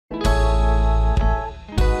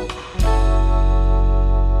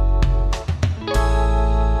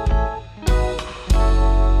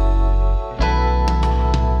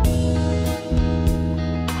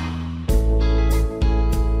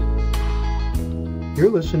You're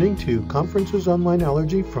listening to Conferences Online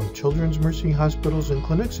Allergy from Children's Mercy Hospitals and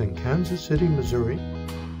Clinics in Kansas City, Missouri.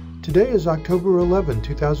 Today is October 11,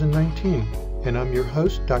 2019, and I'm your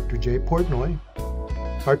host, Dr. Jay Portnoy.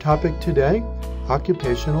 Our topic today,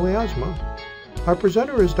 occupational asthma. Our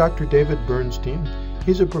presenter is Dr. David Bernstein.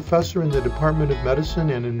 He's a professor in the Department of Medicine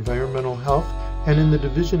and Environmental Health and in the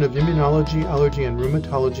Division of Immunology, Allergy, and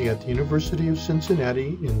Rheumatology at the University of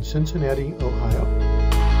Cincinnati in Cincinnati, Ohio.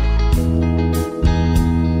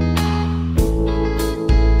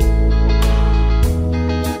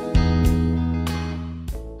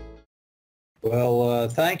 Well,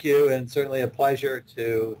 thank you, and certainly a pleasure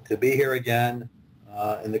to be here again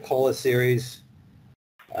in the COLA series.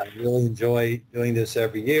 I really enjoy doing this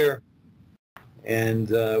every year, and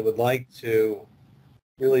would like to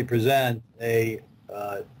really present a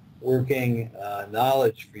working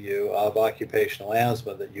knowledge for you of occupational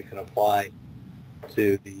asthma that you can apply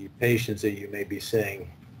to the patients that you may be seeing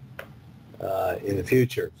in the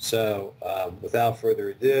future. So without further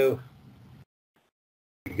ado,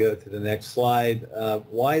 we go to the next slide.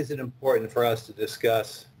 Why is it important for us to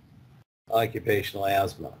discuss occupational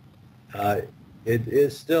asthma? It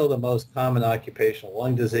is still the most common occupational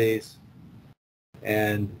lung disease,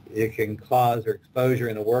 and it can cause, or exposure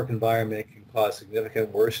in a work environment can cause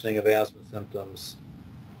significant worsening of asthma symptoms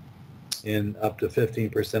in up to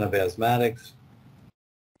 15% of asthmatics.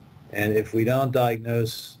 And if we don't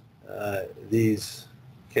diagnose these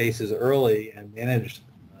cases early and manage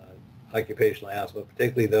occupational asthma,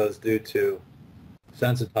 particularly those due to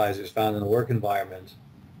sensitizers found in the work environment,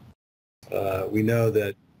 we know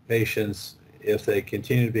that patients, if they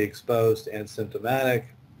continue to be exposed and symptomatic,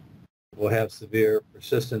 will have severe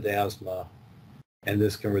persistent asthma, and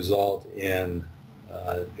this can result in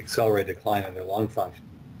accelerated decline in their lung function.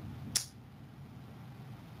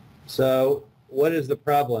 So what is the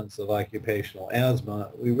prevalence of occupational asthma?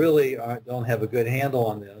 We really don't have a good handle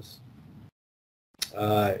on this.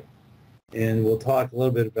 And we'll talk a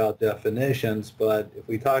little bit about definitions, but if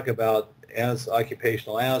we talk about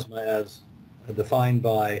occupational asthma as defined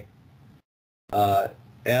by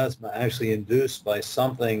asthma actually induced by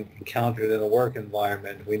something encountered in a work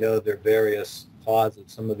environment, we know there are various causes.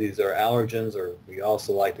 Some of these are allergens, or we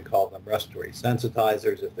also like to call them respiratory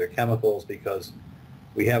sensitizers if they're chemicals, because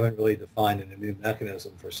we haven't really defined an immune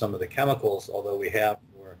mechanism for some of the chemicals, although we have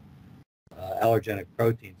for allergenic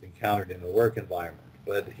proteins encountered in the work environment.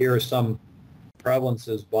 But here are some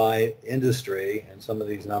prevalences by industry, and some of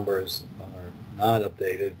these numbers are not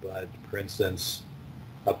updated, but for instance,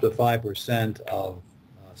 up to 5% of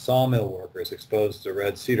sawmill workers exposed to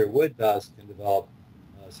red cedar wood dust can develop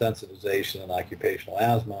sensitization and occupational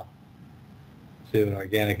asthma to an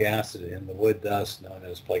organic acid in the wood dust known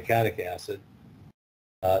as plicatic acid.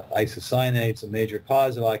 Isocyanates, a major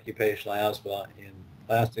cause of occupational asthma in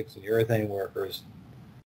plastics and urethane workers,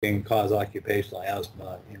 can cause occupational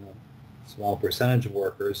asthma in a small percentage of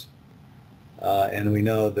workers. And we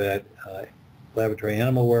know that laboratory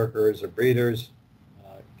animal workers or breeders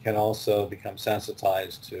can also become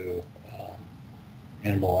sensitized to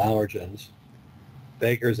animal allergens.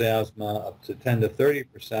 Baker's asthma, up to 10 to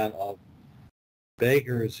 30% of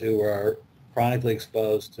bakers who are chronically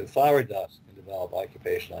exposed to flour dust can develop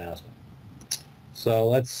occupational asthma. So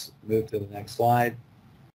let's move to the next slide.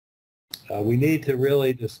 We need to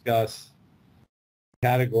really discuss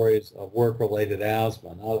categories of work-related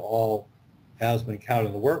asthma. Not all asthma encountered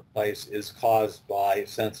in the workplace is caused by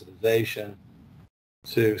sensitization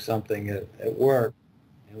to something at work.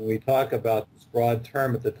 And when we talk about this broad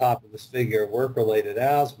term at the top of this figure, work-related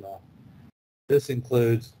asthma, this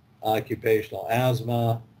includes occupational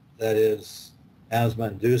asthma, that is asthma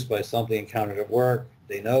induced by something encountered at work,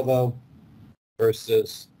 de novo,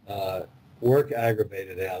 versus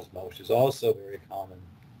work-aggravated asthma, which is also very common,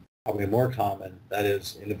 probably more common, that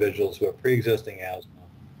is individuals who have pre-existing asthma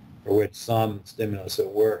for which some stimulus at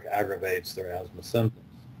work aggravates their asthma symptoms.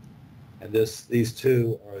 And these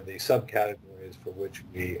two are the subcategories for which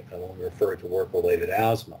we refer to work-related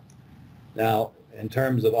asthma. Now, in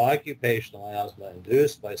terms of occupational asthma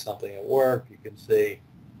induced by something at work, you can see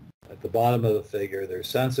at the bottom of the figure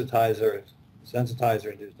there's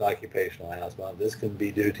sensitizer-induced occupational asthma. This can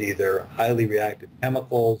be due to either highly reactive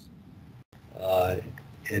chemicals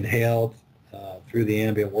inhaled through the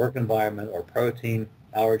ambient work environment, or protein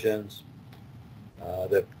allergens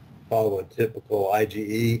that follow a typical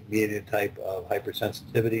IgE-mediated type of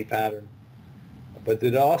hypersensitivity pattern. But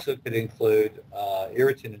it also could include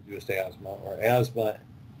irritant-induced asthma, or asthma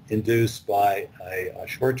induced by a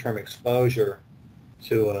short-term exposure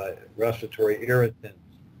to a respiratory irritant.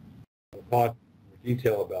 We'll talk in more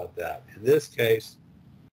detail about that. In this case,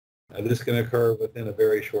 This can occur within a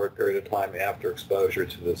very short period of time after exposure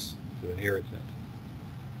to an irritant.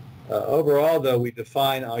 Overall, though, we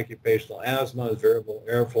define occupational asthma as variable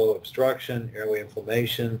airflow obstruction, airway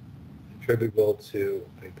inflammation, attributable to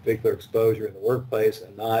a particular exposure in the workplace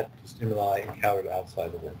and not to stimuli encountered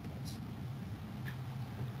outside the workplace.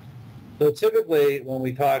 So typically, when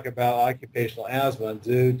we talk about occupational asthma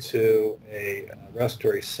due to a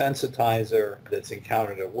respiratory sensitizer that's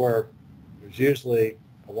encountered at work, there's usually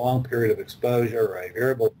a long period of exposure or a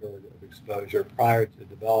variable period of exposure prior to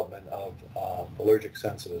development of allergic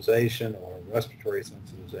sensitization or respiratory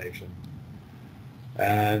sensitization.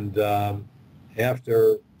 And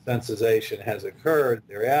after sensitization has occurred,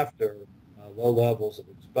 thereafter, low levels of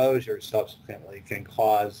exposure subsequently can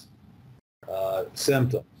cause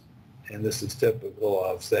symptoms. And this is typical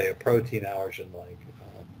of, say, a protein allergen like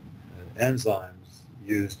enzymes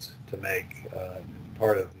used to make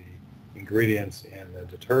part of the ingredients in the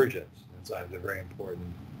detergents. Enzymes are very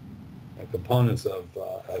important components of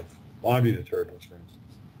laundry detergents, for instance.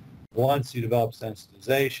 Once you develop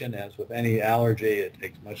sensitization, as with any allergy, it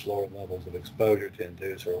takes much lower levels of exposure to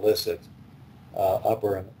induce or elicit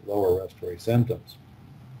upper and lower respiratory symptoms.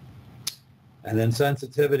 And then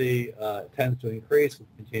sensitivity tends to increase with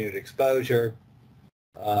continued exposure.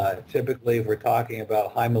 Typically, if we're talking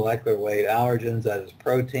about high molecular weight allergens, that is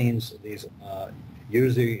proteins, these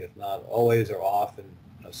usually, if not always, are often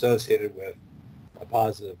associated with a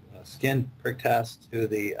positive skin prick test to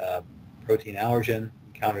the protein allergen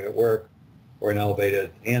encountered at work, or an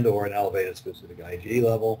elevated specific IgE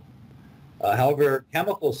level. However,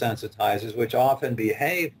 chemical sensitizers, which often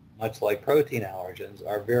behave much like protein allergens,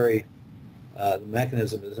 are very the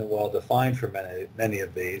mechanism isn't well defined for many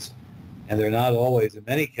of these, and they're not always, in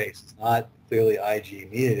many cases, not clearly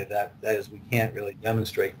IgE mediated. That is, we can't really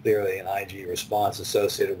demonstrate clearly an IgE response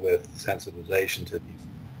associated with sensitization to these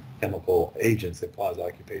chemical agents that cause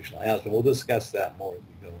occupational asthma. We'll discuss that more as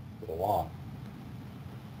we go along.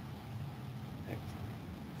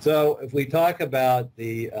 So if we talk about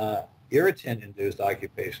the irritant-induced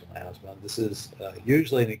occupational asthma, this is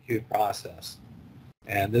usually an acute process.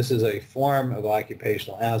 And this is a form of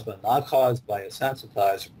occupational asthma not caused by a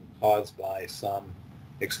sensitizer, but caused by some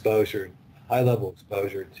exposure, high-level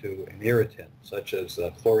exposure to an irritant, such as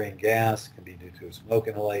chlorine gas. Can be due to smoke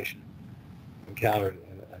inhalation, encountered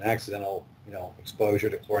an accidental, exposure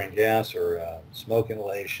to chlorine gas, or smoke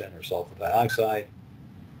inhalation, or sulfur dioxide.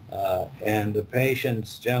 And the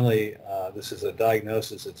patients generally, this is a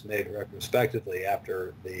diagnosis that's made retrospectively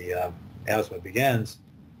after the asthma begins.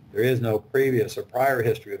 There is no previous or prior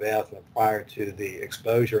history of asthma prior to the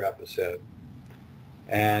exposure episode.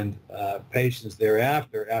 And patients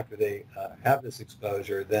thereafter, after they have this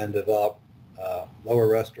exposure, then develop lower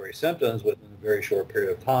respiratory symptoms within a very short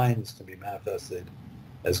period of time. This can be manifested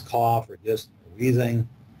as cough or dyspnea or wheezing,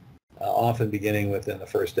 often beginning within the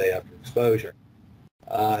first day after exposure.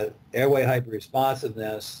 Airway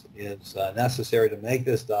hyperresponsiveness is necessary to make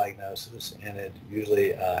this diagnosis, and it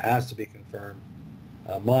usually has to be confirmed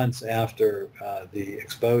months after the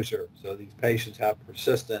exposure. So these patients have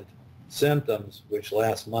persistent symptoms which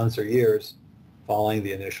last months or years following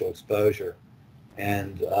the initial exposure.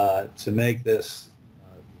 And to make this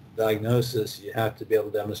diagnosis, you have to be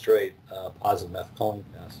able to demonstrate a positive methicillin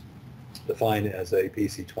test, defined as a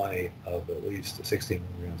PC20 of at least 16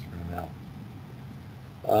 milligrams per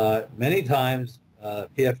ml. Many times,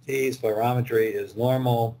 PFT, spirometry, is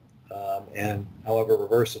normal, and however,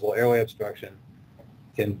 reversible airway obstruction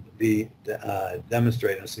can be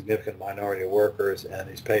demonstrated in a significant minority of workers, and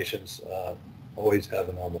these patients always have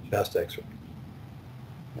a normal chest X-ray.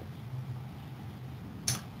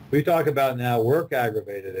 We talk about now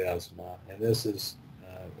work-aggravated asthma, and this has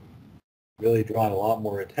really drawn a lot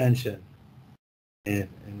more attention in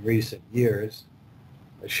recent years.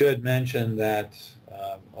 I should mention that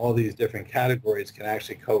all these different categories can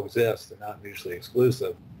actually coexist. They're not mutually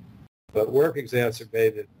exclusive. But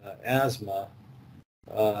work-exacerbated asthma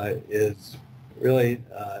is really,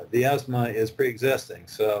 the asthma is pre-existing.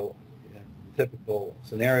 So a typical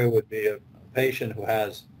scenario would be a patient who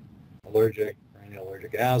has allergic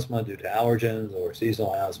asthma due to allergens or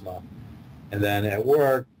seasonal asthma, and then at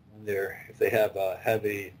work, if they have a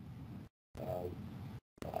heavy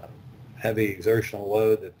exertional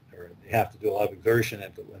load, or they have to do a lot of exertion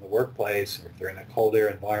in the workplace, or if they're in a cold air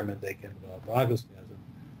environment, they can develop bronchospasm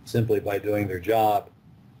simply by doing their job,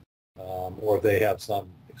 or if they have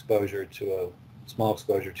some small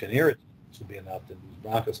exposure to an irritant, which would be enough to induce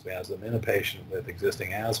bronchospasm in a patient with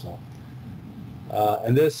existing asthma.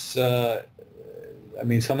 And this, some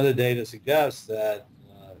of the data suggests that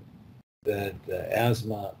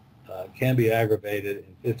asthma can be aggravated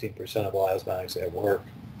in 15% of all asthmatics at work.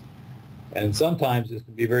 And sometimes it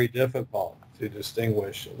can be very difficult to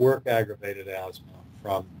distinguish work-aggravated asthma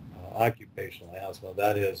from occupational asthma.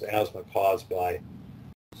 That is, asthma caused by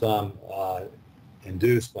some,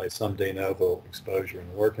 induced by some de novo exposure in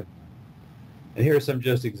the work environment. And here are some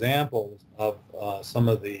just examples of some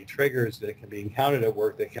of the triggers that can be encountered at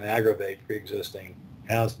work that can aggravate pre-existing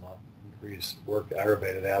asthma, increase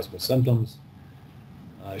work-aggravated asthma symptoms,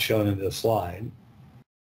 shown in this slide.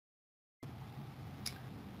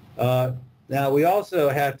 Now, we also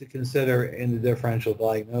have to consider in the differential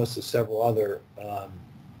diagnosis several other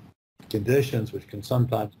conditions which can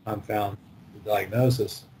sometimes confound the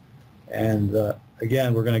diagnosis. And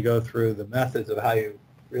again, we're going to go through the methods of how you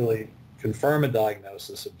really confirm a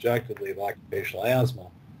diagnosis objectively of occupational asthma.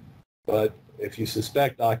 But if you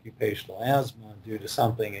suspect occupational asthma due to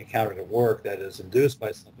something encountered at work that is induced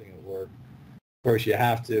by something at work, of course, you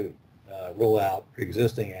have to rule out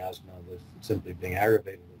pre-existing asthma that's simply being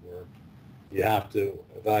aggravated at work. You have to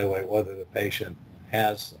evaluate whether the patient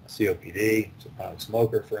has COPD, a chronic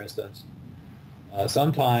smoker, for instance.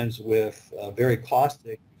 Sometimes with very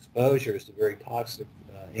caustic exposures to very toxic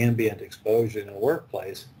ambient exposure in a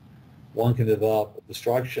workplace, one can develop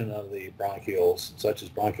destruction of the bronchioles, such as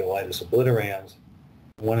bronchiolitis obliterans.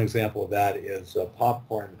 One example of that is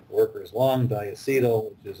popcorn worker's lung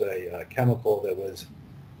diacetyl, which is a chemical that was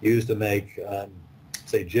used to make,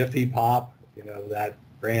 say, Jiffy Pop, you know, that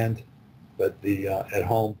brand, but the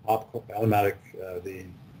at-home automatic, the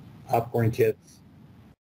popcorn kits,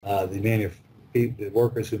 the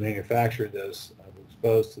workers who manufactured this were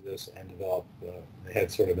exposed to this and developed, they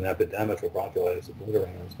had sort of an epidemic of bronchiolitis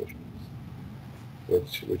obliterans,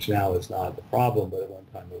 which now is not a problem, but at one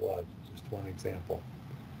time it was. Just one example.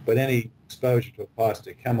 But any exposure to a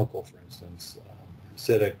caustic chemical, for instance,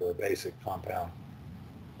 acidic or a basic compound,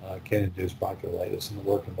 can induce bronchiolitis in the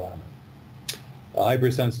work environment.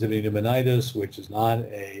 Hypersensitivity pneumonitis, which is not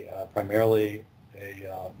primarily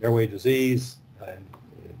a airway disease, and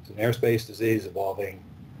it's an airspace disease involving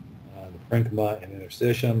the parenchyma and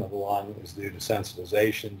interstitium of the lung, is due to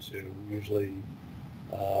sensitization to usually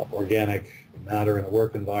organic matter in a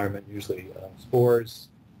work environment, usually spores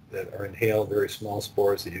that are inhaled, very small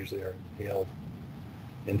spores that usually are inhaled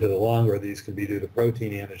into the lung, or these can be due to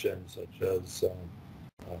protein antigens such as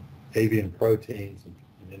avian proteins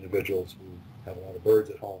in individuals who have a lot of birds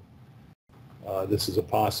at home. This is a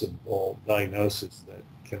possible diagnosis that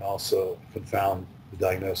can also confound the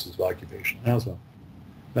diagnosis of occupational asthma.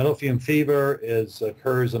 Metal fume fever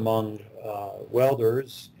occurs among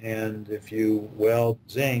welders, and if you weld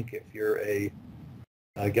zinc, if you're a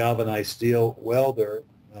galvanized steel welder,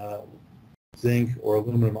 zinc or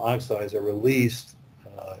aluminum oxides are released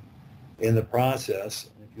in the process.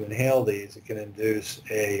 If you inhale these, it can induce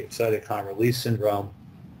a cytokine release syndrome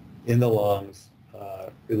in the lungs,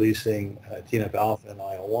 releasing TNF-alpha and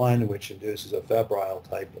IL-1, which induces a febrile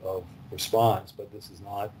type of response. But this is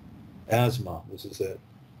not asthma. This is a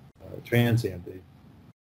transient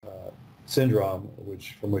syndrome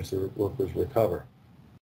from which the workers recover.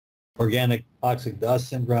 Organic toxic dust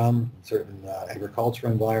syndrome in certain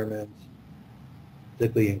agricultural environments,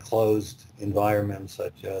 particularly enclosed environments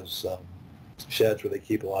such as sheds where they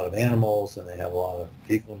keep a lot of animals and they have a lot of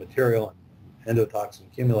fecal material and endotoxin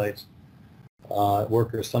accumulates.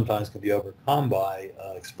 Workers sometimes can be overcome by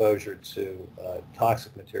exposure to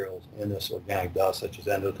toxic materials in this organic dust, such as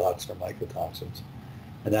endotoxins or mycotoxins.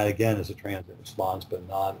 And that, again, is a transient response, but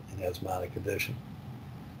not an asthmatic condition.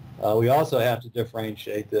 We also have to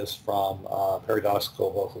differentiate this from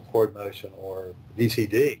paradoxical vocal cord motion, or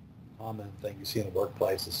VCD, a common thing you see in the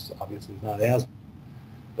workplace. This obviously is not asthma,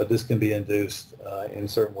 but this can be induced in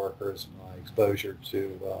certain workers by exposure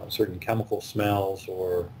to certain chemical smells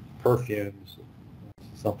or perfumes,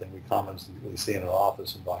 something we commonly see in an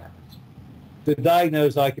office environment. To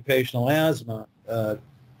diagnose occupational asthma,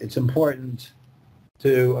 it's important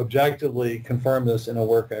to objectively confirm this in a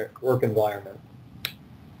work environment.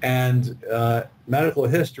 And medical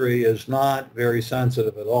history is not very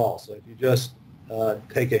sensitive at all. So if you just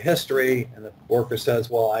take a history and the worker says,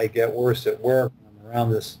 well, I get worse at work, I'm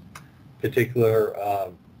around this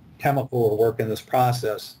particular chemical or work in this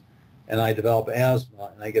process, and I develop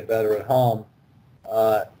asthma and I get better at home,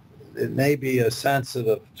 it may be a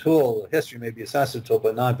sensitive tool, the history may be a sensitive tool,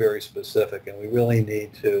 but not very specific, and we really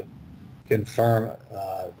need to confirm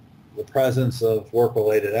the presence of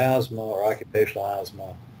work-related asthma or occupational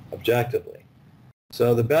asthma objectively.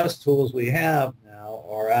 So the best tools we have now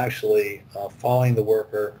are actually following the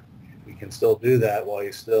worker. We can still do that while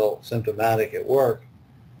he's still symptomatic at work,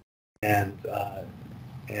 and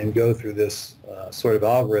and go through this sort of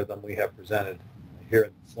algorithm we have presented here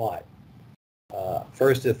in the slide.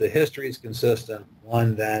 First, if the history is consistent,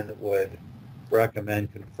 one then would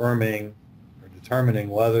recommend confirming or determining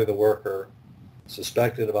whether the worker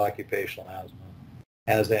suspected of occupational asthma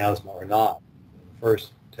has asthma or not. The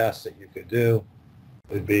first test that you could do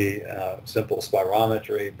would be simple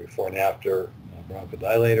spirometry before and after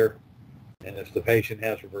bronchodilator. And if the patient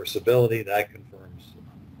has reversibility, that confirms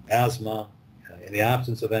asthma. In the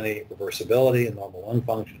absence of any reversibility and normal lung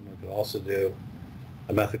function, we could also do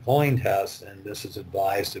a methacholine test, and this is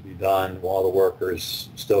advised to be done while the worker is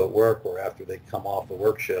still at work or after they come off the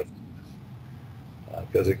work shift,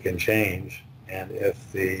 because it can change. And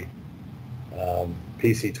if the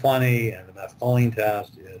PC20 and the methacholine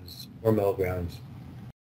test is 4 milligrams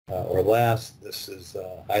or less, this is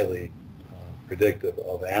highly predictive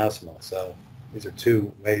of asthma. So these are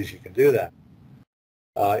two ways you can do that.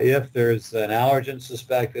 If there's an allergen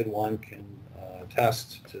suspected, one can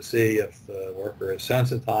test to see if the worker is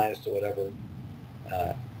sensitized to whatever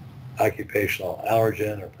occupational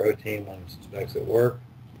allergen or protein one suspects at work.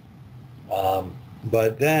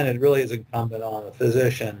 But then it really is incumbent on the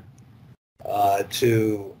physician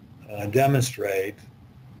to demonstrate,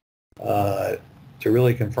 to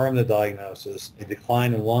really confirm the diagnosis, a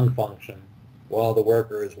decline in lung function while the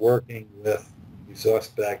worker is working with the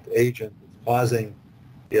suspect agent that's causing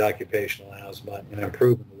the occupational asthma, and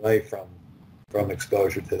improvement away from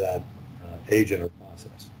exposure to that agent or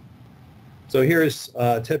process. So here's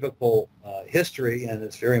typical history, and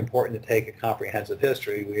it's very important to take a comprehensive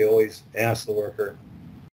history. We always ask the worker,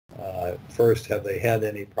 first, have they had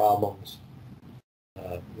any problems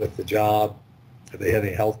with the job? Have they had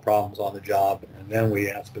any health problems on the job? And then we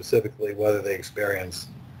ask specifically whether they experience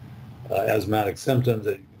asthmatic symptoms,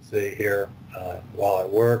 that you can see here, while at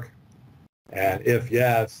work. And if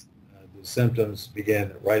yes, the symptoms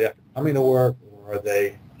begin right after coming to work, or do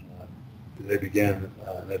they begin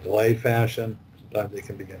in a delayed fashion? Sometimes they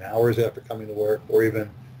can begin hours after coming to work, or even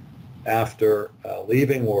after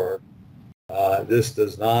leaving work. This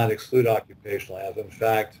does not exclude occupational asthma. In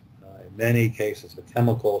fact, in many cases of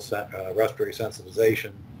chemical respiratory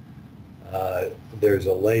sensitization, there's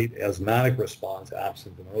a late asthmatic response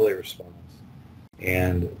absent an early response,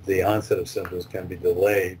 and the onset of symptoms can be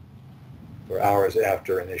delayed for hours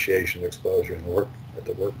after initiation of exposure at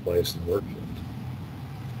the workplace and the work shift.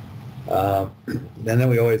 And then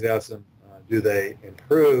we always ask them, do they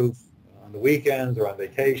improve on the weekends or on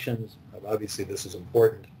vacations? Obviously, this is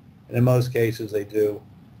important. And in most cases, they do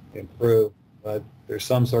improve, but there's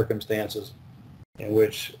some circumstances in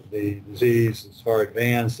which the disease is far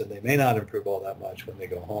advanced and they may not improve all that much when they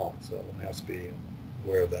go home. So one has to be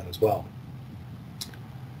aware of that as well.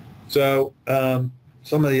 So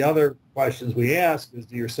some of the other questions we ask is,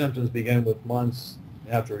 do your symptoms begin with months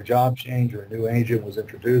after a job change or a new agent was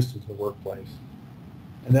introduced into the workplace?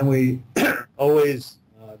 And then we always,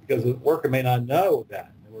 because the worker may not know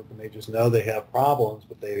that, the worker may just know they have problems,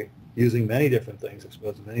 but they're using many different things,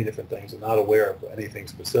 exposed to many different things, and not aware of anything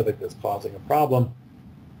specific that's causing a problem.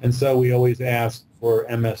 And so we always ask for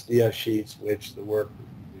MSDS sheets, which the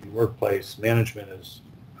workplace management is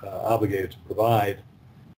obligated to provide.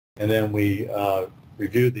 And then we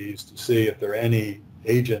review these to see if there are any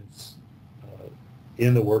agents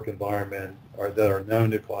in the work environment that are known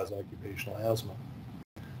to cause occupational asthma.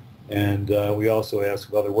 And we also ask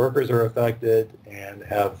if other workers are affected, and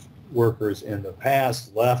have workers in the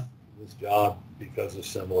past left this job because of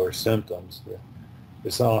similar symptoms.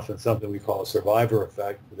 It's often something we call a survivor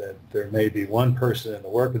effect, that there may be one person in the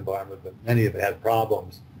work environment, but many have had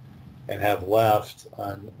problems and have left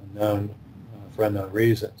for unknown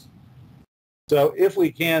reasons. So if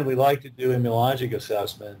we can, we like to do immunologic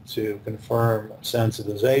assessment to confirm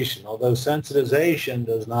sensitization. Although sensitization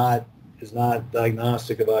is not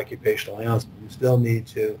diagnostic of occupational asthma, you still need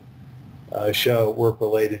to show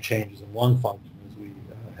work-related changes in lung function, as we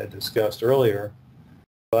had discussed earlier.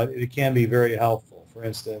 But it can be very helpful. For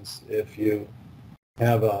instance, if you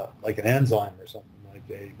have like an enzyme or something, like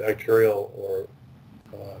a bacterial or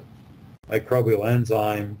microbial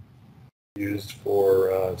enzyme used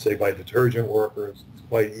for, say, by detergent workers, it's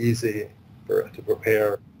quite easy to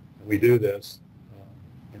prepare. And we do this,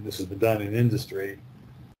 and this has been done in industry,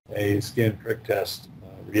 a skin prick test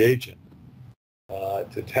reagent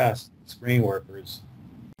to test screen workers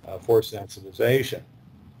for sensitization.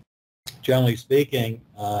 Generally speaking,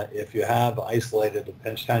 if you have isolated a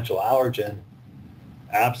potential allergen,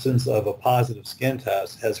 absence of a positive skin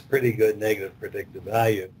test has pretty good negative predictive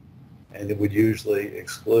value, and it would usually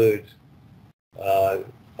exclude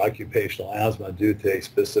occupational asthma due to a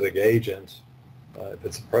specific agent if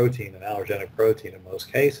it's a protein, an allergenic protein in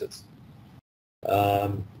most cases.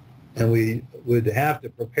 And we would have to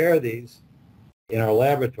prepare these in our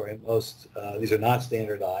laboratory. These are not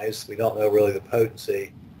standardized. We don't know really the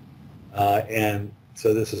potency. And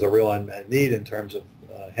so this is a real unmet need in terms of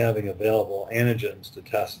having available antigens to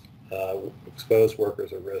test exposed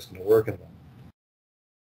workers at risk and to work in them.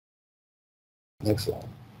 Next slide.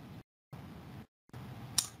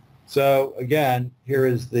 So again, here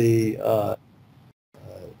is the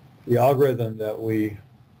algorithm that we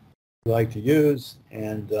like to use,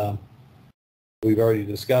 and we've already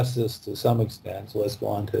discussed this to some extent, so let's go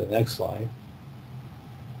on to the next slide.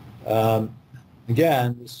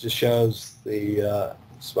 Again, this just shows the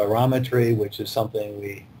spirometry, which is something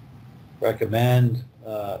we recommend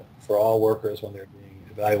for all workers when they're being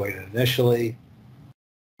evaluated initially,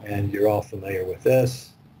 and you're all familiar with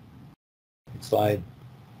this. Next slide.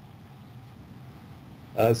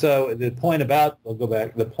 So the point about, we'll go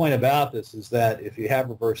back, the point about this is that if you have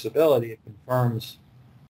reversibility, it confirms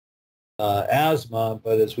asthma,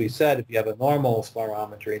 but as we said, if you have a normal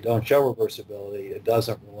spirometry and don't show reversibility, it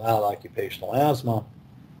doesn't rule out occupational asthma.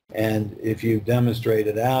 And if you've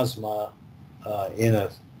demonstrated asthma in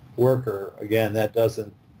a worker, again, that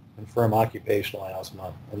doesn't confirm occupational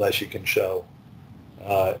asthma unless you can show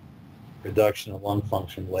reduction of lung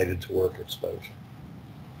function related to work exposure.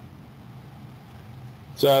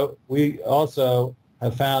 So we also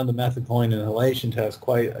have found the methicillin inhalation test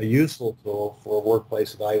quite a useful tool for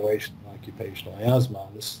workplace evaluation of occupational asthma.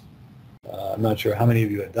 I'm not sure how many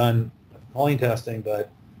of you have done methicillin testing,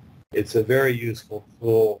 but it's a very useful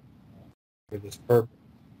tool for this purpose.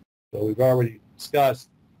 So we've already discussed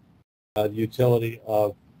the utility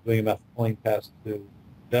of doing a methicillin test to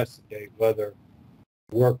investigate whether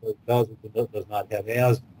the worker does or does not have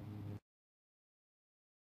asthma.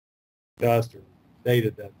 Just or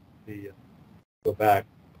stated that go back,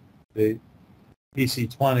 the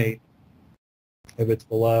PC20, if it's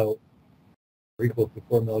below or equal to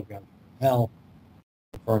 4 milligrams per ml,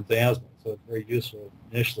 confirms asthma. So it's very useful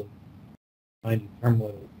initially trying to determine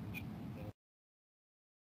whether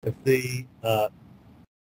if the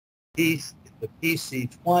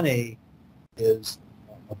PC20 is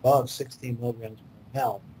above 16 milligrams per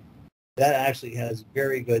ml, that actually has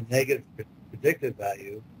very good negative predictive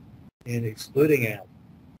value in excluding asthma.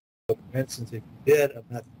 So for instance, if you did a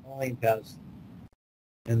methicillin test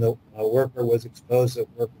and the worker was exposed at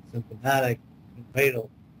work and symptomatic and fatal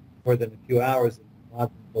more than a few hours, and you brought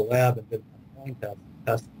them to the lab and did a methicillin test and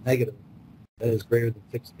tested negative, that is greater than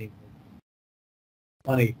 16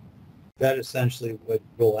 20, that essentially would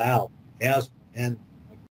rule out asthma and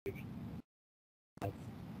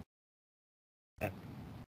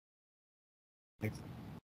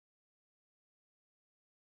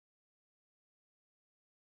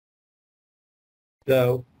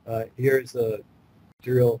so here's a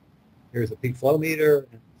peak flow meter,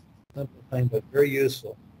 and simple thing but very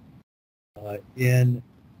useful in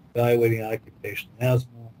evaluating occupational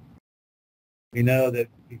asthma. We know that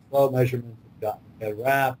peak flow measurements have gotten a better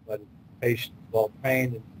rap, but if the patient is well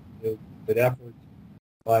trained and do good effort to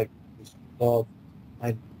provide this result,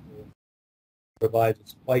 provides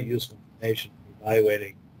us quite useful information for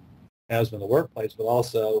evaluating asthma in the workplace, but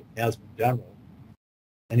also asthma in general.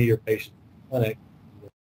 Any of your patients in the clinic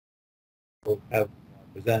will have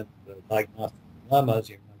present the diagnostic dilemmas.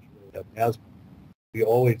 You're not sure they have asthma. We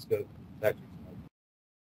always go to the sectors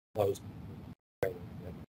closed.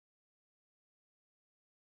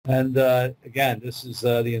 And again, this is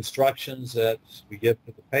the instructions that we give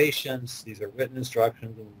to the patients. These are written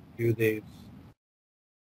instructions, and we review these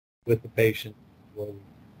with the patient where we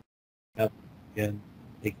have, again,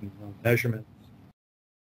 taking measurements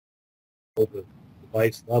at the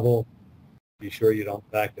device level. Be sure you don't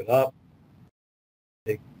back it up.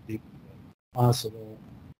 Take as deep as possible,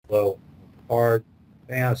 blow hard,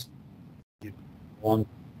 fast, keep long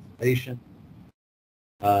patient,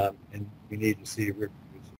 and we need to see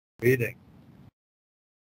breathing.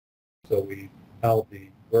 So we tell the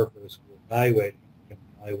workers who are evaluating, can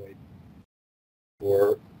evaluate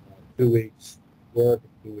for 2 weeks work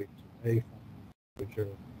and 2 weeks away from which are,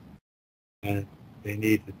 and they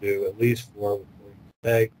need to do at least 4 recordings a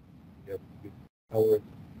day. We have to do hours,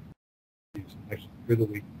 use actually through the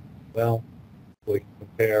week as well, so we can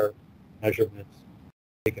compare measurements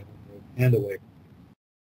taken and away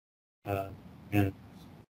from and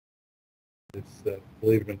it's,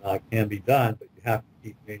 believe it or not, can be done, but you have to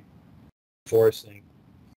keep reinforcing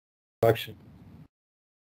instruction.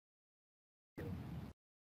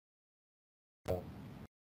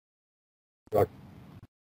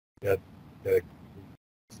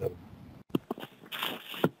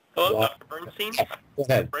 Hello, Well, Dr. Bernstein. go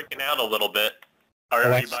ahead. You're breaking out a little bit.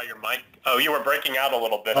 Are you by your mic? Oh, you were breaking out a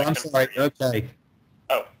little bit. Oh, I'm sorry. Okay.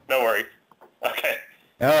 Oh, no worries. Okay.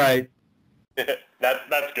 All right.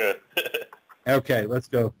 That's good. Okay, let's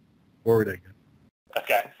go forward again.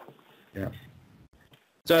 Okay. Yeah.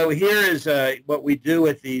 So here is what we do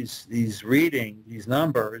with these readings, these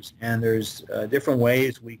numbers, and there's different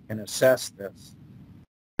ways we can assess this.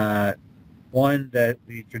 One that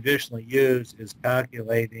we traditionally use is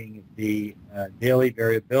calculating the daily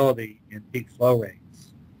variability in peak flow rates.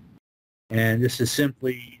 And this is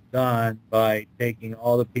simply done by taking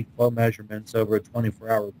all the peak flow measurements over a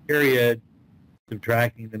 24-hour period,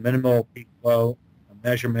 subtracting the minimal peak flow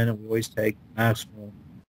measurement, and we always take maximal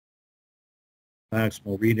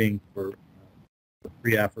reading for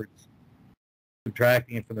pre-efforts,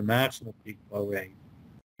 subtracting it from the maximal peak flow rate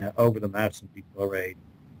over the maximum peak flow rate,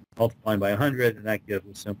 multiplying by 100, and that gives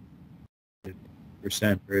us simple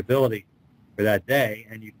percent variability for that day.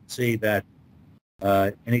 And you can see that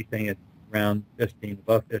anything at around 15,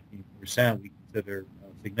 above 15%, we consider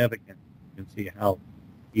significant. You can see how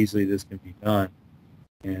easily this can be done.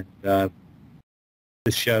 And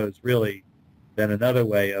this shows really that another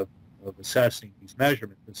way of assessing these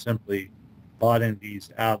measurements is simply plotting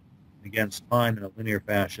these out against time in a linear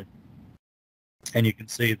fashion. And you can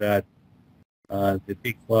see that the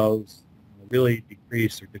peak flows really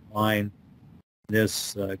decrease or decline in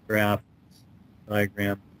this graph, this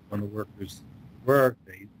diagram. When the workers work,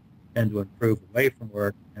 they tend to improve away from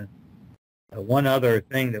work. And one other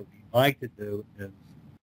thing that we like to do is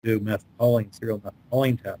do serial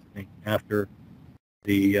methylcholine testing after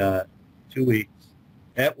the 2 weeks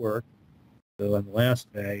at work. So on the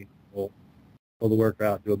last day, we'll pull the worker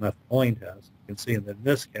out and do a methylcholine test. You can see that in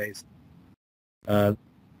this case, the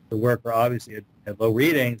worker obviously had low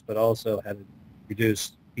readings, but also had a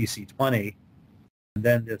reduced PC20. And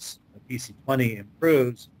then this PC20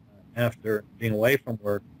 improves after being away from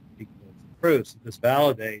work. Peak flows improves. So this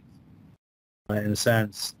validates, in a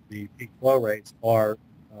sense, the peak flow rates are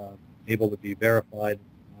able to be verified,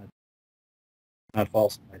 not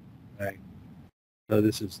falsified. Right? So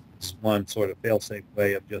this is one sort of fail-safe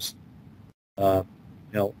way of just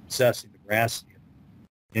assessing the veracity of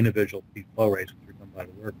individual peak flow rates, which are done by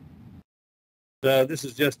the worker. So this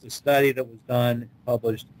is just a study that was done,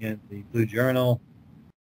 published in the Blue Journal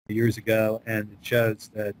years ago, and it shows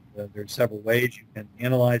that there are several ways you can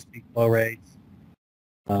analyze peak flow rates.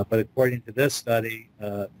 But according to this study,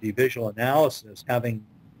 the visual analysis, having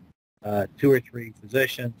 2 or 3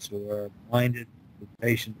 physicians who are minded with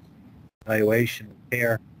patients' evaluation and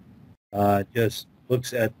care, just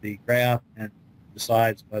looks at the graph and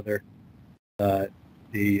decides whether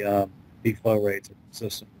the peak flow rates are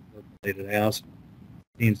consistent with work-related asthma.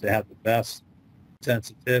 It seems to have the best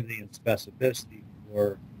sensitivity and specificity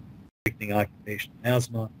for predicting occupational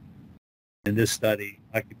asthma. In this study,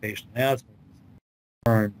 occupational asthma was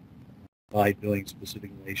confirmed by doing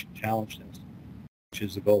specific relation challenge testing, which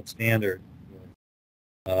is the gold standard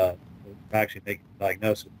for actually making the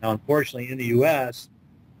diagnosis. Now, unfortunately, in the U.S.,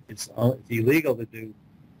 it's illegal to do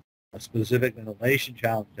a specific relation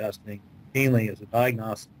challenge testing routinely as a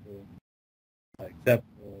diagnostic tool, except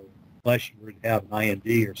unless you were to have an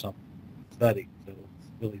IND or something to study. So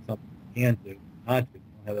it's really something you can do, not do. You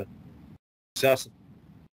don't have that accessible.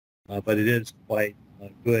 But it is quite a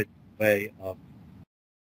good way of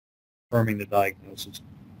confirming the diagnosis.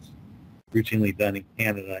 It's routinely done in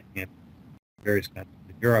Canada and various countries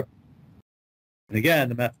in Europe. And again,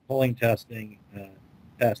 the methylcholine testing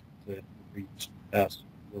tests to reach best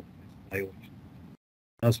workplace evaluation.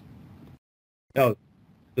 So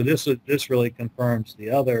this really confirms the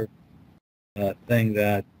other thing,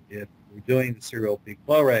 that if we're doing the serial peak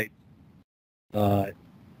flow rate and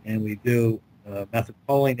we do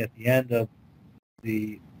methylcholine at the end of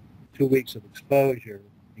the 2 weeks of exposure,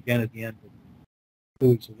 again at the end of 2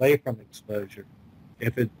 weeks away from exposure,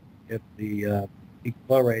 if the peak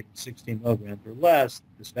flow rate is 16 milligrams or less,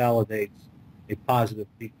 this validates a positive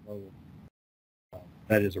peak flow rate.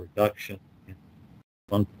 That is a reduction in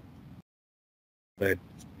lung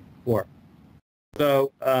function.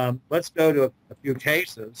 So let's go to a few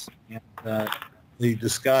cases and we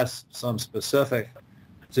discuss some specific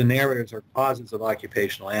scenarios or causes of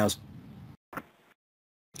occupational asthma.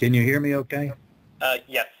 Can you hear me okay?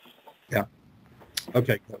 Yes. Yeah.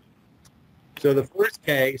 Okay, good. So the first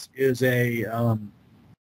case is a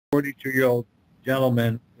 42-year-old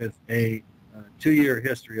gentleman with a 2-year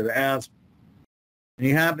history of asthma. And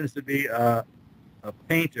he happens to be a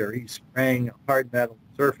painter. He's spraying hard metal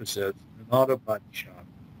surfaces in an auto body shop.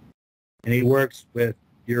 And he works with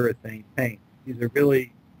urethane paint. These are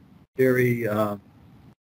really very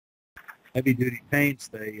heavy-duty paints,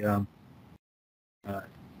 the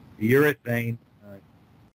urethane,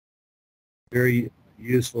 very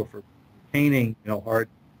useful for painting, hard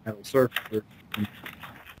metal surfaces.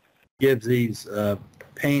 Gives these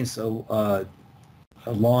paints a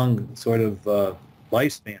long sort of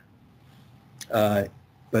lifespan,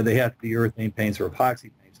 but they have to be urethane paints or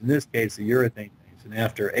epoxy paints. In this case, the urethane paints. And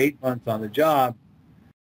after 8 months on the job,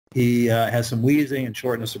 he has some wheezing and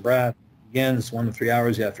shortness of breath. Again, it's 1 to 3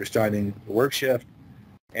 hours after starting the work shift,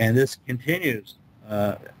 and this continues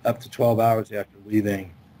up to 12 hours after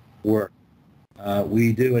leaving work.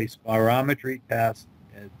 We do a spirometry test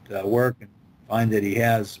at work and find that he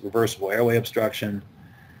has reversible airway obstruction,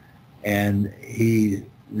 and he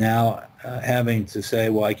now having to say,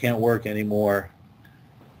 well, I can't work anymore.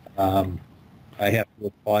 I have to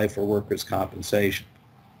apply for workers' compensation.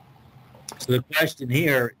 So the question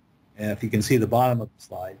here, if you can see the bottom of the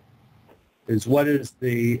slide, is what is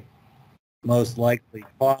the most likely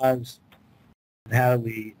cause, and how do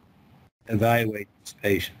we evaluate this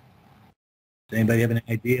patient? Does anybody have any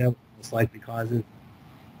idea what the most likely cause is?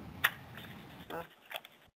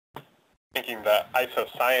 Thinking the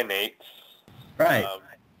isocyanates, Right.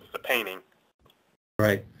 The painting.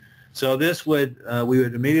 Right. So this would, we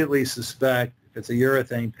would immediately suspect, if it's a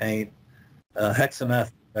urethane paint,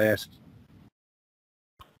 hexamethylene diacetyl.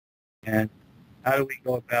 And how do we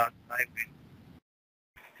go about evaluating?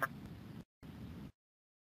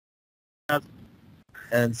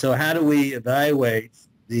 And so how do we evaluate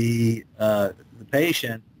the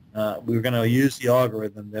patient? We're going to use the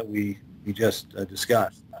algorithm that we just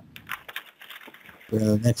discussed.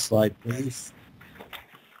 Next slide, please.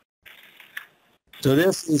 So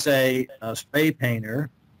this is a spray painter,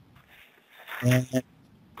 and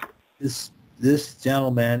this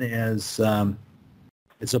gentleman is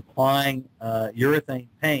applying urethane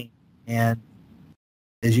paint, and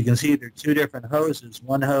as you can see, there are two different hoses.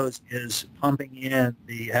 One hose is pumping in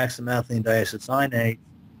the hexamethylene diisocyanate,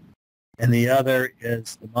 and the other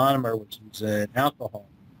is the monomer, which is an alcohol.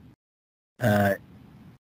 And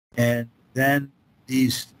then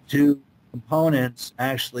these two components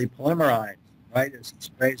actually polymerize, right, as he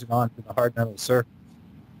sprays it onto the hard metal surface.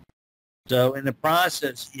 So in the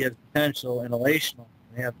process, he has potential inhalational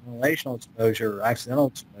exposure or accidental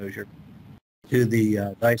exposure to the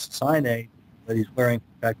diisocyanate, but he's wearing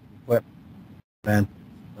protective equipment.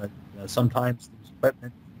 But sometimes this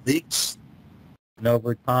equipment leaks, and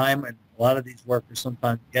over time, and a lot of these workers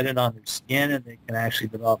sometimes get it on their skin, and they can actually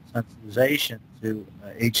develop sensitization to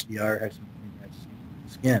HDR, hexamethylene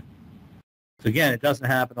skin. So again, it doesn't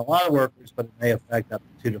happen to a lot of workers, but it may affect up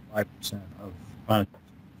to 2 to 5% of chronic.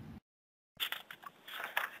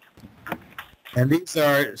 And these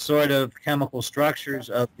are sort of chemical structures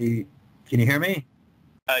of the, can you hear me?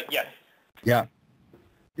 Yes. Yeah.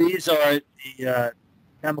 These are the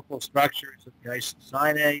chemical structures of the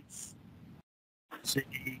isocyanates.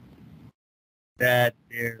 See that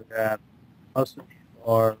they're, most of these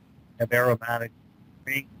have aromatic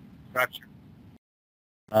ring structure.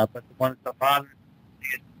 But the one at the bottom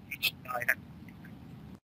is each guy has,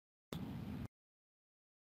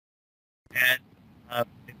 and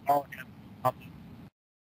they all have.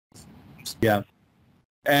 Yeah,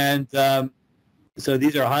 and so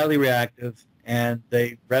these are highly reactive, and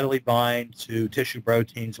they readily bind to tissue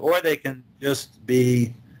proteins, or they can just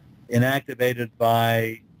be inactivated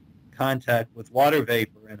by contact with water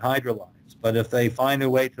vapor and hydrolyze. But if they find their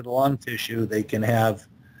way to the lung tissue, they can have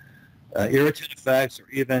irritant effects or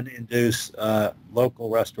even induce local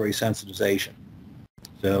respiratory sensitization.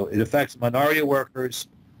 So it affects a minority of workers.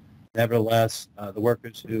 Nevertheless, the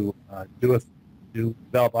workers who do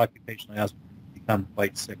develop occupational asthma become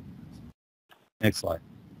quite sick. Next slide.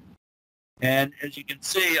 And as you can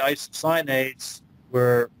see, isocyanates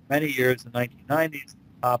were many years in the 1990s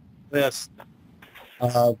top of the list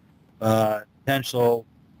of potential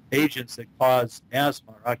agents that cause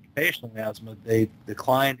asthma or occupational asthma. They've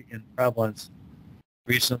declined in prevalence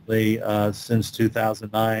recently since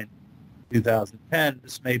 2009, 2010.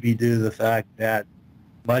 This may be due to the fact that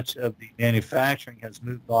much of the manufacturing has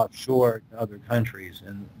moved offshore to other countries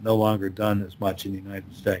and no longer done as much in the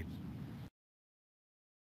United States.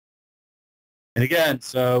 And again,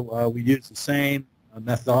 so we use the same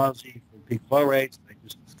methodology for peak flow rates I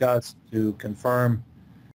just discussed to confirm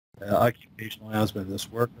occupational asthma in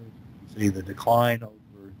this worker. You can see the decline over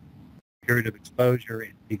a period of exposure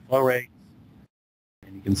in peak flow rates,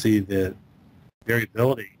 and you can see the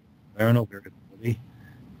variability, diurnal variability,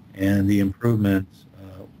 and the improvement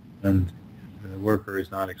when the worker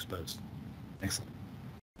is not exposed. Next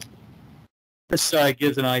slide. This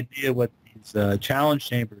gives an idea what these challenge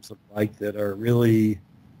chambers look like that are really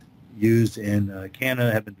used in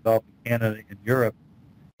Canada, have been developed in Canada and Europe,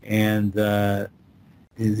 and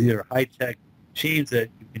these are high-tech machines that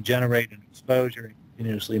you can generate an exposure and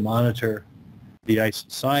continuously monitor the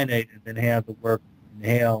isocyanate and then have the worker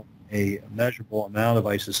inhale a measurable amount of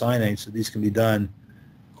isocyanate. So these can be done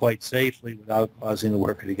quite safely without causing the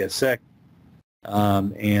worker to get sick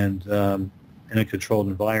and in a controlled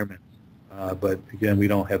environment. But again, we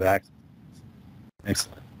don't have access.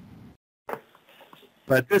 Excellent.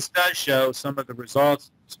 But this does show some of the results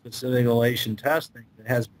of specific inhalation testing that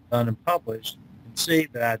has been done and published. You can see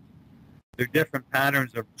that there are different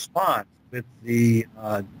patterns of response with the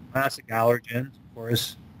classic allergens, of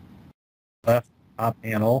course, left top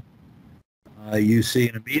panel. You see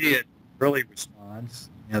an immediate early response,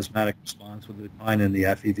 asthmatic response with a decline in the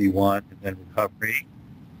FEV1 and then recovery.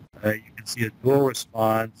 You can see a dual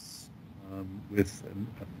response with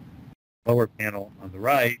a lower panel on the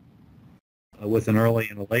right with an early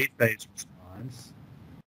and a late phase response.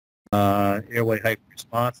 Airway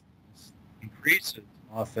hyperresponsiveness increases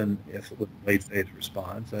often if with late phase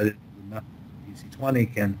response. The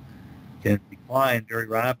EC20 can decline very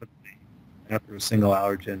rapidly after a single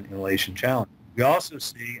allergen inhalation challenge. We also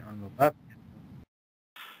see on the left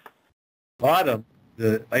bottom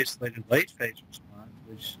the isolated late phase response,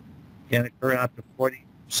 which can occur up to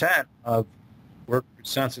 40% of workers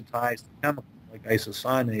sensitized to chemicals like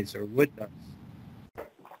isocyanates or wood dust.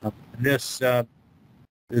 And this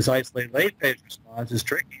isolated late phase response is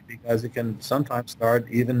tricky because it can sometimes start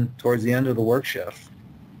even towards the end of the work shift.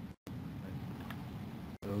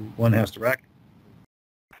 So one has to recognize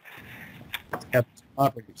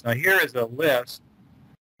properties. Now here is a list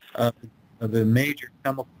of the major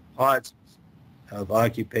chemical causes of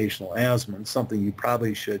occupational asthma, and something you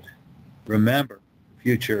probably should remember for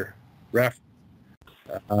future reference.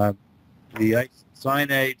 The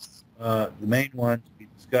isocyanates, the main ones we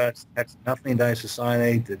discussed, hexamethylene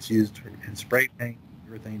isocyanate that's used in spray paint,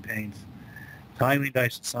 urethane paints. Toluene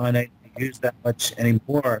isocyanate, we use that much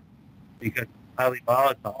anymore because it's highly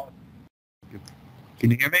volatile.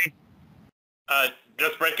 Can you hear me?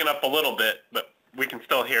 Just breaking up a little bit, but we can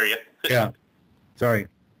still hear you. Yeah. Sorry.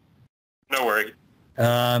 No worries.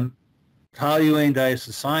 Toluene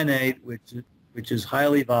isocyanate, which is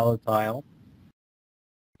highly volatile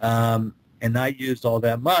and not used all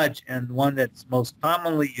that much, and one that's most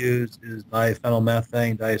commonly used is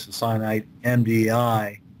diphenylmethane diisocyanate,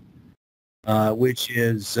 MDI, which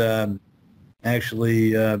is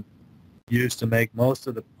actually used to make most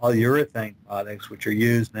of the polyurethane products, which are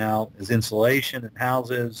used now as insulation in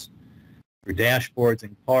houses, for dashboards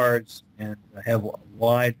and cars, and have a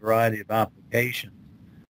wide variety of applications.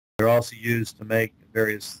 They're also used to make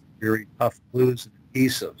various very tough glues and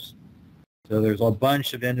adhesives. So there's a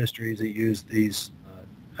bunch of industries that use these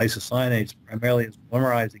isocyanates primarily as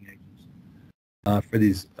polymerizing agents for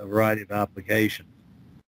these variety of applications.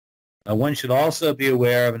 One should also be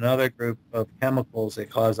aware of another group of chemicals that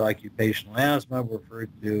cause occupational asthma, referred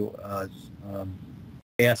to as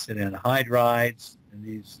acid anhydrides, and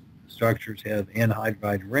these structures have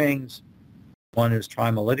anhydride rings. One is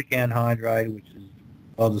trimellitic anhydride, which is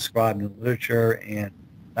well described in the literature, and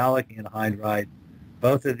phthalic anhydride.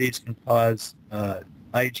 Both of these can cause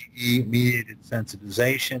IgE-mediated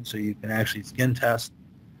sensitization, so you can actually skin test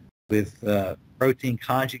with protein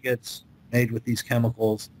conjugates made with these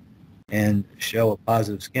chemicals and show a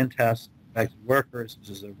positive skin test. Affected workers, this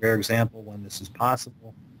is a rare example when this is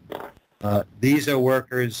possible. These are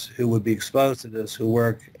workers who would be exposed to this, who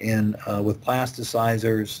work in with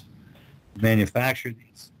plasticizers, manufacture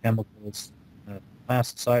these chemicals.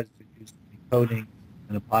 Plasticizers are used in coating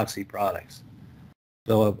and epoxy products.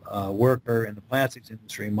 So a worker in the plastics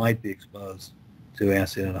industry might be exposed to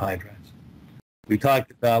acid anhydrides. We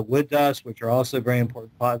talked about wood dust, which are also very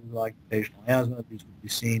important causes of occupational asthma. These would be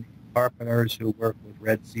seen in carpenters who work with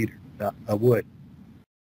red cedar wood.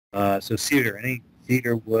 So cedar, any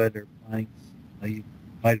cedar wood or planks, you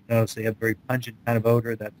might have noticed they have very pungent kind of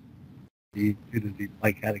odor that's due to the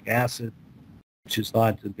glycatic acid, which is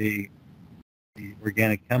thought to be the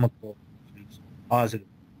organic chemical which is positive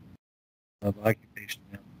of occupation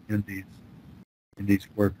in these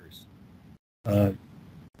workers.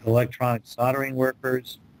 Electronic soldering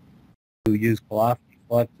workers who use Kolofsky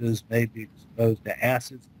fluxes may be exposed to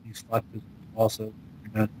acids. These fluxes also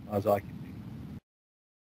cause occupation.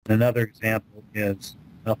 Another example is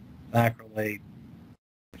methacrylate,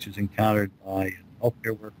 which is encountered by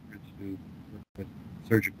healthcare workers who work with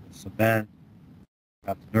surgical cement.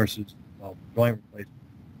 Perhaps nurses involved in joint replacement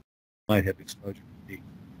might have exposure to these.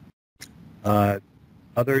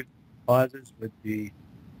 Other causes would be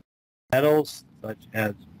metals, such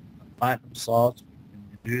as platinum salts, which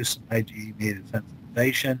can induce IgE-mediated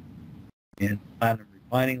sensitization in platinum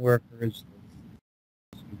refining workers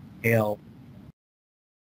who inhale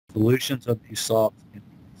solutions of these salts can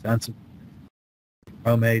be sensitive to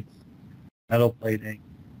chromates, metal plating,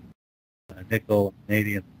 nickel,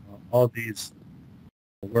 vanadium. All these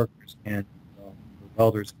workers can develop, or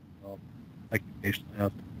welders can develop occupational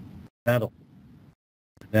asthma metal.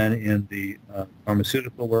 And then in the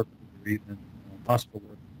pharmaceutical workers or even hospital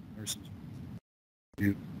workers, nurses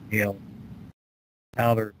who inhale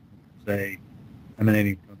powder, say,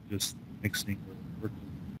 emanating from just mixing or working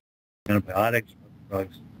with antibiotics or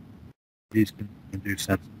drugs, these can induce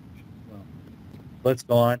sensitization as well. Let's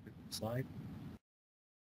go on to the slide.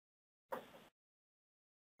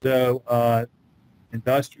 So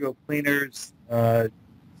industrial cleaners,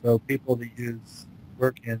 so people that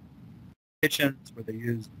work in kitchens where they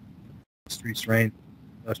use industry-strained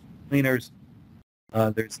industrial cleaners.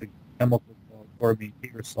 There's the chemical called chlorine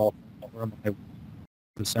sulfur, which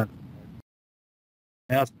is the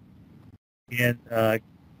asthma. In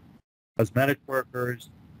cosmetic workers,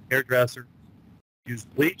 hairdressers use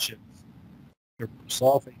bleaches or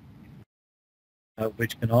sulfate,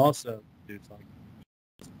 which can also produce like.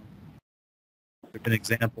 There have been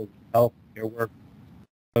examples of healthcare workers,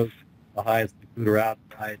 those the highest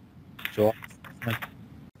glutaraldehyde, so and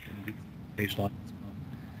so on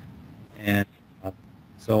and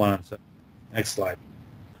so on. Next slide.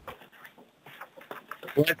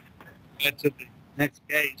 Let's get to the next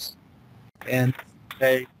case, and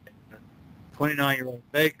a 29-year-old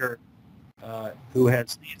baker who had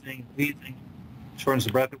sneezing, wheezing, shortness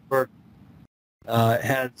of breath at work,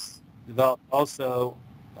 has developed also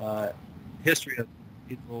history of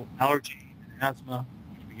people allergy and asthma,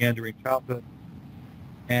 which began during childhood,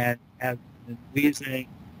 and has been wheezing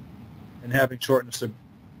and having shortness of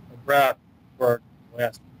breath for the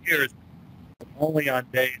last few years, but only on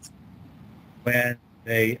days when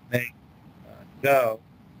they make dough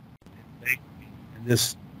and bake, and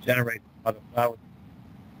this generates a lot of flour.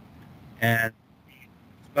 And he's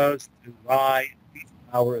exposed to rye and wheat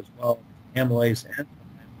flour as well as amylase enzymes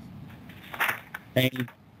contained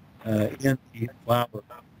in the flour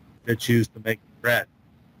that's used to make bread.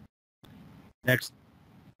 Next.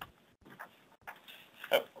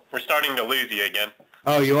 We're starting to lose you again.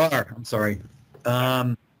 Oh, you are? I'm sorry.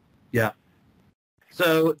 Yeah.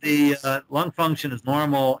 So the lung function is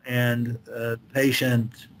normal, and the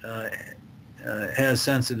patient has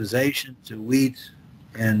sensitization to wheat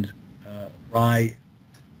and rye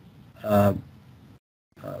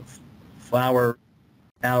flour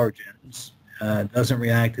allergens. Doesn't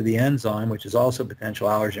react to the enzyme, which is also a potential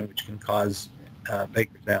allergen, which can cause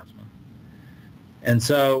baker's asthma. And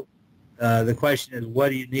so the question is, what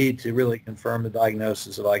do you need to really confirm the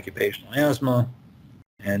diagnosis of occupational asthma?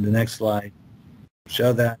 And the next slide will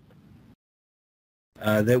show that.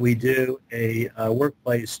 That we do a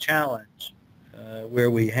workplace challenge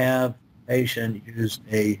where we have a patient use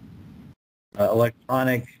a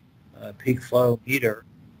electronic peak flow meter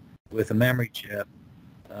with a memory chip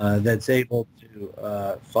that's able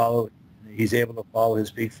to follow. He's able to follow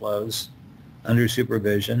his peak flows under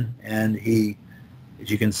supervision, and he, as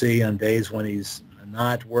you can see, on days when he's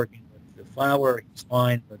not working with the flour, he's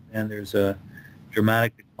fine, but then there's a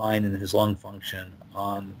dramatic decline in his lung function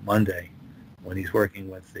on Monday when he's working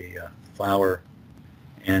with the flour,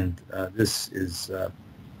 and this is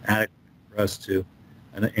adequate for us to,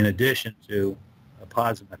 in addition to a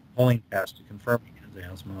positive polling test to confirm he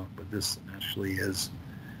has asthma, but this actually is,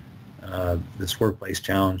 this workplace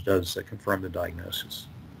challenge does confirm the diagnosis.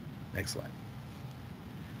 Next slide.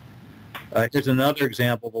 Here's another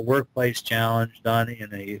example of a workplace challenge done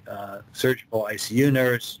in a surgical ICU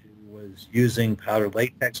nurse who was using powdered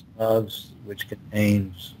latex gloves, which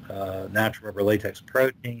contains natural rubber latex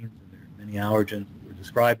proteins, and there are many allergens that were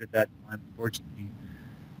described at that time. Unfortunately,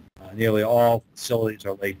 nearly all facilities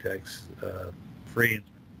are latex free in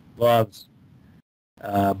gloves,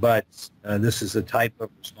 but this is the type of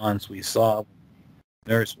response we saw when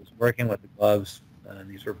the nurse was working with the gloves.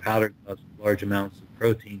 These were powdered gloves with large amounts of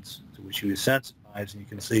proteins to which she was sensitized, and you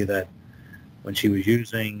can see that when she was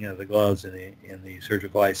using the gloves in the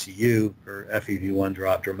surgical ICU, her FEV1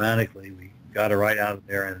 dropped dramatically. We got her right out of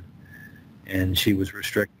there, and she was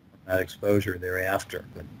restricted from that exposure thereafter.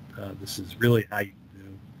 But this is really how you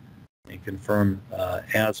do and confirm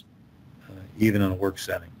asthma, even in a work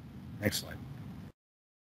setting. Next slide.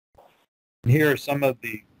 And here are some of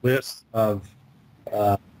the lists of,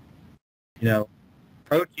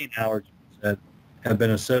 protein allergens that have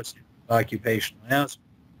been associated with occupational asthma.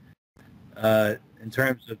 In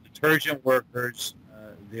terms of detergent workers,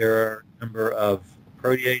 there are a number of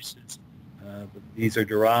proteases, but these are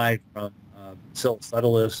derived from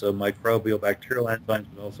Bacillus, so microbial bacterial enzymes,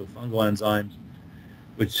 but also fungal enzymes,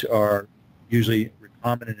 which are usually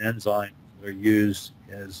recombinant enzymes that are used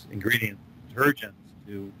as ingredient detergents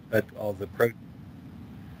to cut all the protein.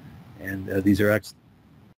 And these are excellent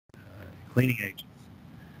cleaning agents.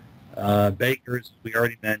 Bakers, we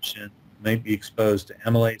already mentioned, may be exposed to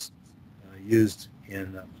amylases used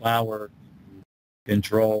in flour to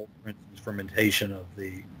control, for instance, fermentation of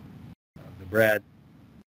the bread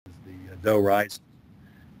as the dough rises.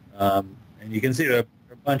 And you can see a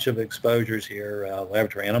bunch of exposures here.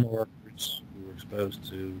 Laboratory animal workers who were exposed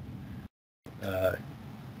to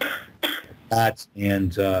fats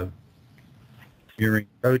and urine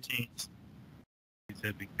proteins. These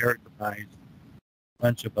have been characterized. A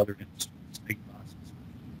bunch of other industries, big processes.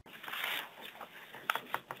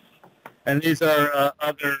 And these are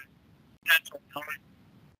other potential allergens.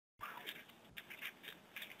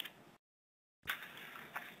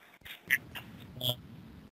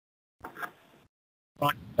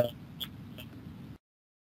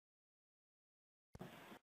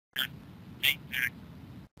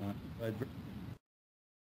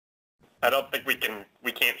 I don't think we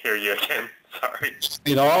can't hear you again. Sorry.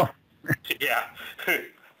 At all? Yeah.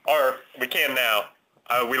 Or we can now.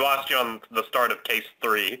 We lost you on the start of case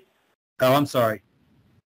 3. Oh, I'm sorry.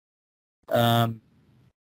 Can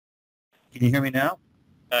you hear me now?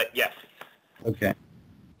 Yes. Okay.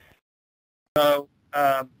 So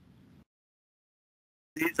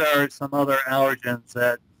these are some other allergens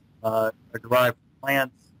that are derived from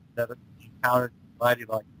plants that are encountered in a variety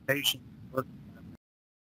of occupations.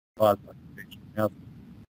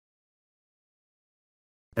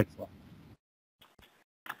 Next slide.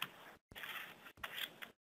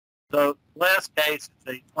 So last case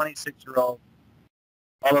is a 26-year-old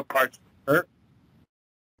auto parts worker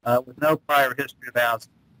with no prior history of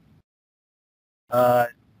asthma.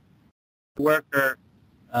 The worker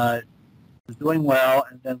was doing well,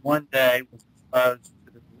 and then one day was exposed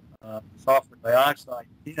to sulfur dioxide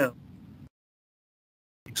fumes.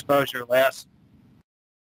 Exposure lasted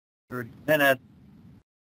 30 minutes,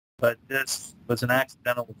 but this was an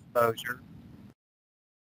accidental exposure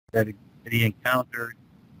that he encountered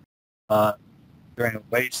during a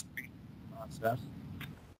waste treatment process.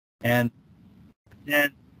 And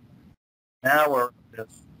within an hour of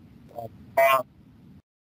this, cough,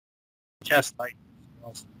 chest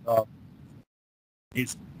tightness, also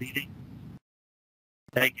he's bleeding,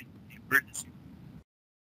 taken to the emergency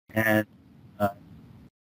room, and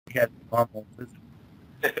he had normal physical.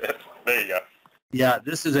 There you go. Yeah,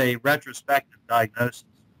 this is a retrospective diagnosis,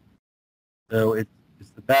 so it's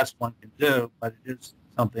the best one can do, but it is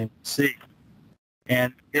something to see.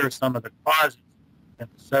 And here are some of the causes that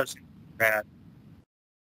associated with that: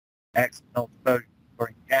 accidental exposure to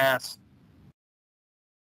chlorine gas,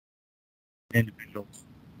 individuals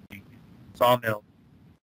in sawmill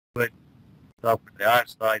would sulfur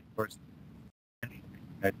dioxide, of course, anything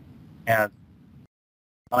that has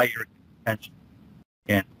higher potential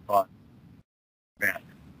can cause that.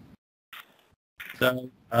 So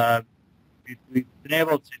we've been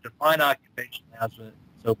able to define occupational asthma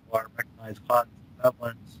so far, recognize causes and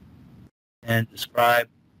prevalence, and describe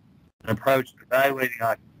an approach to evaluating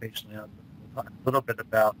occupational asthma. We'll talk a little bit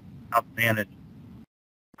about how to manage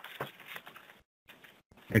it.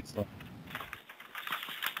 Excellent.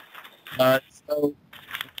 So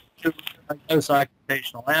to diagnose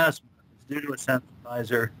occupational asthma is due to a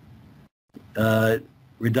sensitizer,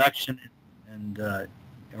 reduction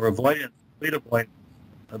or avoidance, complete avoidance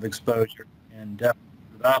of exposure, and definitely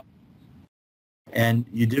without. And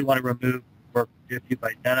you do want to remove work if you've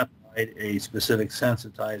identified a specific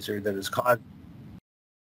sensitizer that is causing.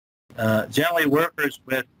 Generally, workers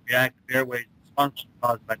with reactive airway dysfunction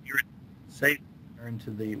caused by irritant is safe to return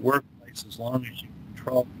to the workplace as long as you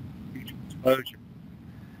control future exposure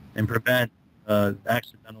and prevent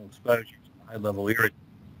accidental exposure to high-level irritants,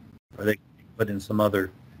 or they can be put in some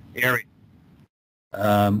other area.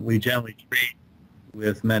 We generally treat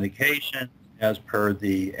with medication as per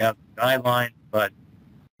the asthma guidelines, but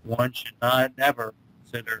one should never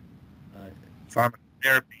consider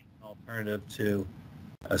pharmacotherapy an alternative to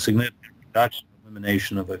a significant reduction or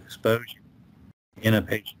elimination of exposure in a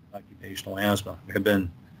patient with occupational asthma. There have been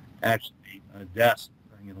actually deaths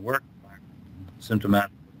occurring in the work environment,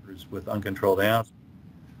 symptomatic workers with uncontrolled asthma,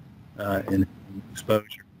 and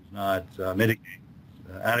exposure is not mitigated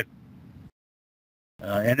adequately.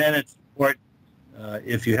 And then it's important,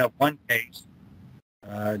 if you have one case,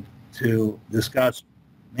 to discuss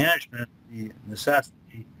management, the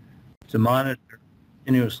necessity to monitor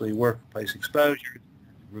continuously workplace exposures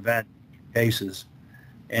and to prevent cases.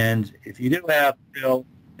 And if you do have real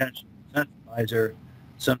potential sensitizer,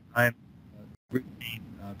 sometimes routine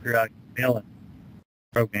periodic surveillance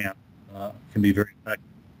program can be very effective.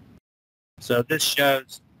 So this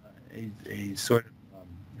shows a sort of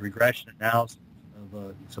regression analysis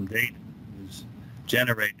of some data that was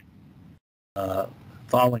generated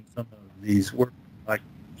following some of these work like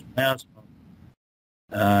asthma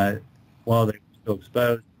while they were still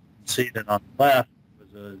exposed. You can see that on the left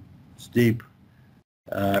was a steep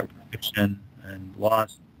reduction and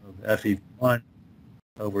loss of FEV1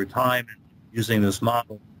 over time. And using this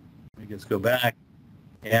model, I guess go back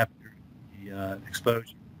after the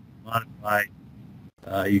exposure modified,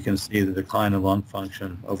 you can see the decline of lung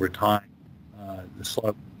function over time. The slope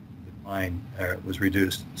of the decline was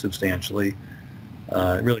reduced substantially,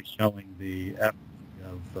 really showing the efficacy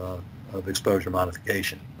of exposure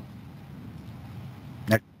modification.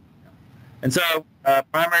 Next. And so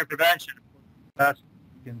primary prevention, the best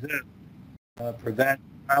we can do, prevent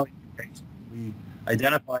highly cases. We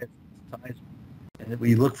identify it as and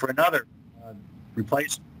we look for another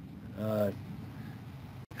replacement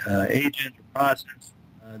agent or process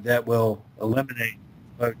that will eliminate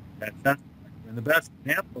that sensitizer. And the best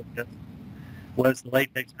example of this was the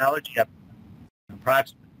latex allergy epidemic.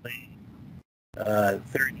 Approximately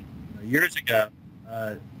 30 years ago,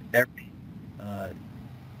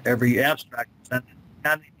 every abstract presented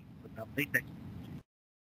anything about latex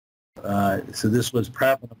allergy. So this was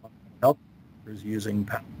prevalent among health workers using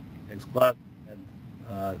latex gloves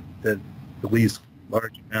that released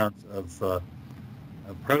large amounts of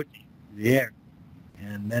protein in the air,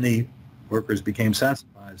 and many workers became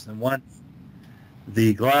sensitized. And once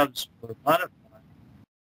the gloves were modified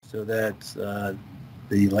so that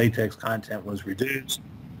the latex content was reduced,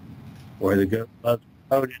 or the gloves were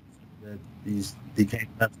coated so that these became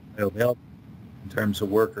less available in terms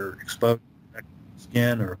of worker exposure,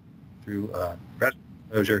 skin, or through breast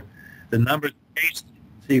exposure, the numbers of cases you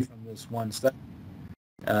can see from this one study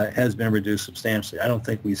has been reduced substantially. I don't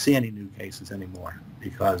think we see any new cases anymore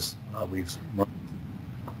because we've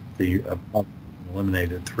the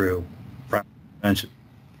eliminated through prevention.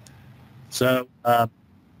 So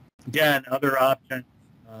again, other options,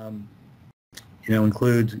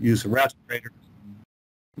 include use of respirators,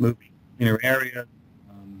 moving inner areas.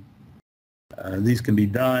 These can be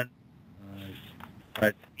done,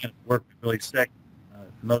 but if work is really sick,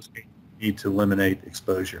 in most cases, you need to eliminate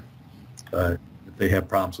exposure if they have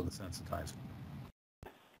problems with the sensitizer.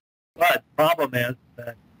 But the problem is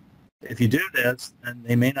that if you do this, then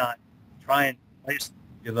they may not try and replace them,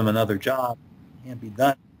 give them another job. It can't be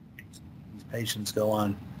done. These patients go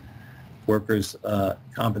on workers'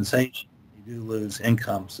 compensation. You do lose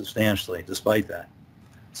income substantially despite that.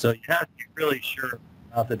 So you have to be really sure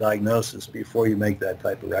about the diagnosis before you make that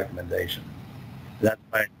type of recommendation. That's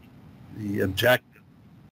why the objective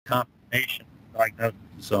confirmation diagnosis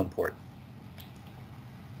is so important.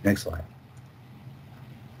 Next slide.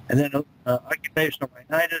 And then occupational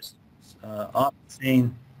rhinitis is often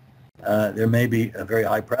seen. There may be a very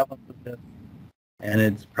high prevalence of this, and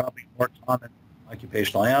it's probably more common in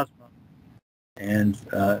occupational asthma, and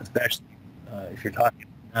especially if you're talking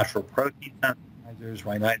natural protein sensitizers,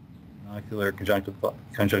 rhinitis, monocular conjunctival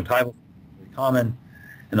is very common,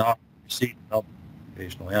 and often precede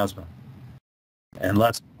occupational asthma, and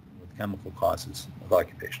less common with chemical causes of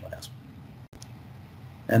occupational asthma.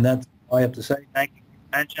 And that's all I have to say. Thank you for your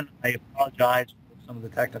attention. I apologize for some of the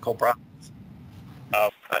technical problems.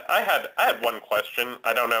 I had one question.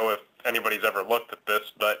 I don't know if anybody's ever looked at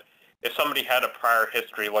this, but if somebody had a prior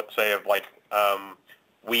history, let's say, of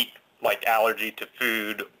wheat, like allergy to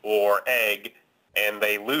food or egg, and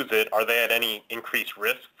they lose it, are they at any increased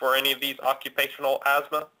risk for any of these occupational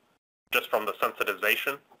asthma, just from the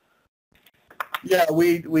sensitization? Yeah,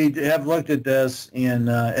 we have looked at this in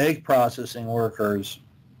egg processing workers,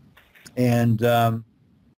 and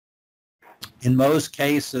in most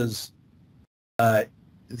cases,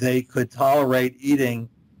 they could tolerate eating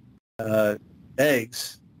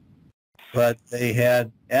eggs, but they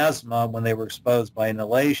had asthma when they were exposed by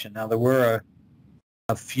inhalation. Now, there were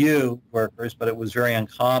a few workers, but it was very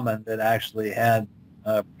uncommon that actually had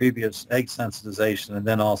previous egg sensitization and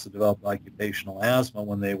then also developed occupational asthma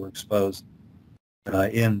when they were exposed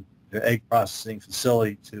in their egg processing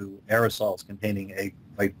facility to aerosols containing egg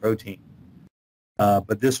white protein.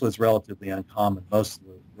 But this was relatively uncommon. Most of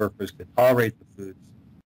the workers could tolerate the foods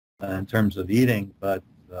in terms of eating, but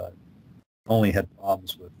only had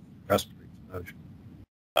problems with respiratory exposure.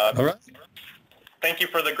 All right. Thank you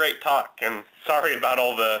for the great talk, and sorry about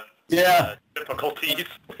all the difficulties.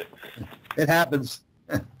 It happens.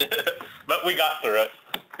 But we got through it.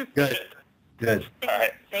 Good. Good. All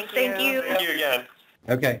right. Thank you. Thank you again.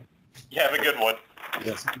 Okay. You have a good one.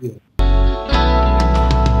 Yes.